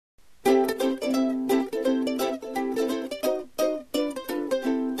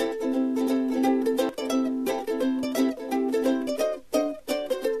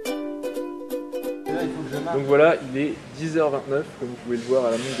Donc voilà, il est 10h29, comme vous pouvez le voir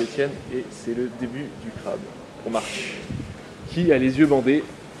à la montre d'Étienne, et c'est le début du crabe pour Marc, qui a les yeux bandés,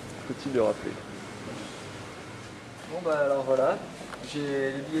 faut-il le rappeler. Bon bah alors voilà, j'ai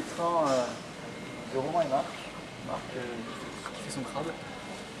les billets de train de Romain et Marc, qui fait son crabe.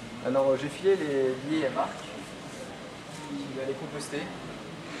 Alors j'ai filé les billets à Marc, qui va les composter.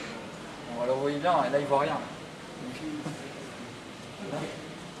 Bon, alors vous voyez bien, là il voit rien.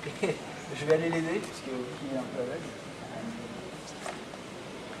 Je vais aller l'aider, parce qu'il est un peu aveugle.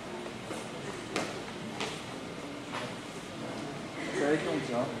 C'est avec lui on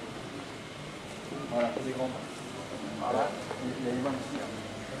tire. Voilà, c'est des grands mains. Voilà, il a les mains ici.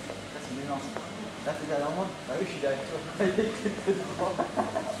 Là, c'est des mains. Là, c'est derrière moi. Ah oui, je suis derrière toi. Il était devant.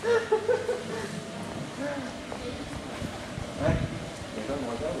 Ouais. Et toi, on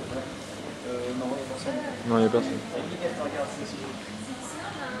regarde ou pas? Non, il n'y a personne. Non, il n'y a personne. Regarde, c'est ici.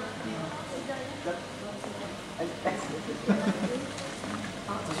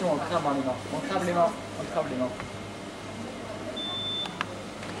 Attention, on crabe les mains. On crabe les mains. On crabe les mains.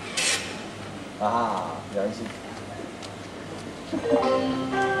 Ah, il a réussi.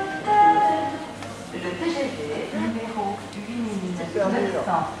 Le TGV numéro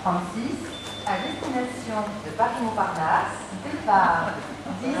 8936 à destination de Paris-Montparnasse, départ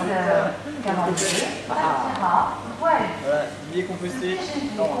 10h42, partira Poil. Voilà, il est composté.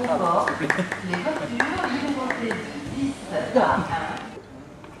 TGV Non, on crabe, comporte s'il te plaît. les voitures numérotées de 10 à 1.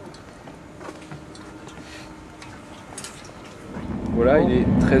 Voilà, il est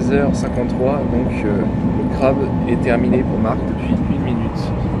 13h53, donc le crabe est terminé pour Marc depuis 1 minute,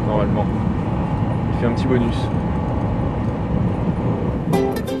 normalement. Il fait un petit bonus.